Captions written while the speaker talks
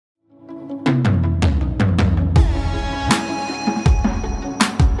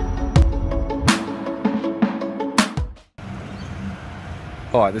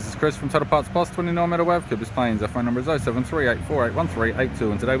Hi, this is Chris from Toyota Parts Plus, 29 Meadow Ave, Cooper's Plains. Our phone number is 0738481382,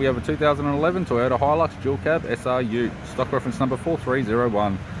 and today we have a 2011 Toyota Hilux dual cab SRU, stock reference number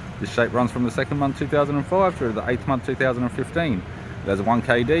 4301. This shape runs from the 2nd month 2005 through to the 8th month 2015. It has a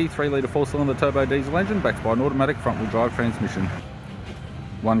 1KD, 3 litre 4-cylinder turbo diesel engine backed by an automatic front-wheel drive transmission.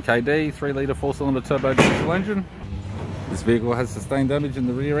 1KD, 3 litre 4-cylinder turbo diesel engine. This vehicle has sustained damage in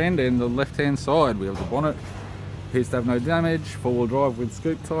the rear end and the left-hand side. We have the bonnet. Appears to have no damage, 4-wheel drive with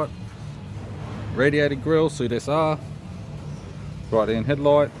scoop type, radiator grille, suit SR, right hand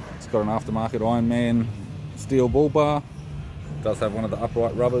headlight. It's got an aftermarket Ironman steel bull bar, does have one of the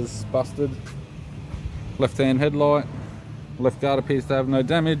upright rubbers busted, left hand headlight, left guard appears to have no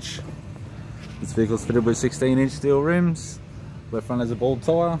damage. This vehicle is fitted with 16-inch steel rims, left front has a bald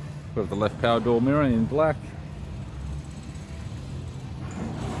tyre, we have the left power door mirror in black.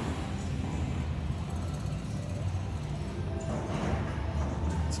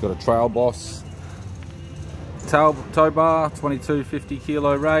 It's got a Trail Boss tow bar, 2250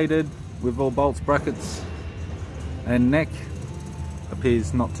 kilo rated, with all bolts, brackets and neck.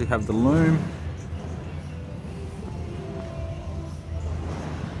 Appears not to have the loom.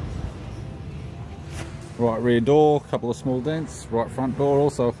 Right rear door, a couple of small dents. Right front door,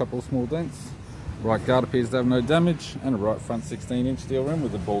 also a couple of small dents. Right guard appears to have no damage, and a right front 16-inch steel rim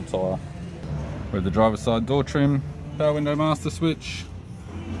with a bald tyre. We have the driver's side door trim, power window master switch.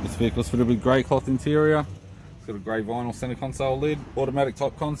 This vehicle is fitted with grey cloth interior. It's got a grey vinyl centre console lid, automatic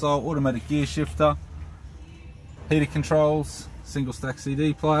type console, automatic gear shifter, heated controls, single stack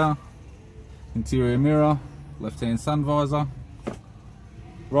CD player, interior mirror, left hand sun visor,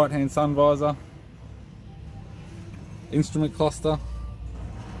 right hand sun visor, instrument cluster,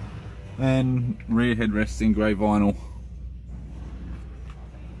 and rear headrests in grey vinyl.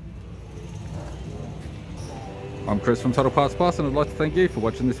 I'm Chris from Toyota Parts Plus, and I'd like to thank you for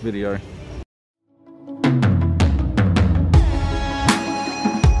watching this video.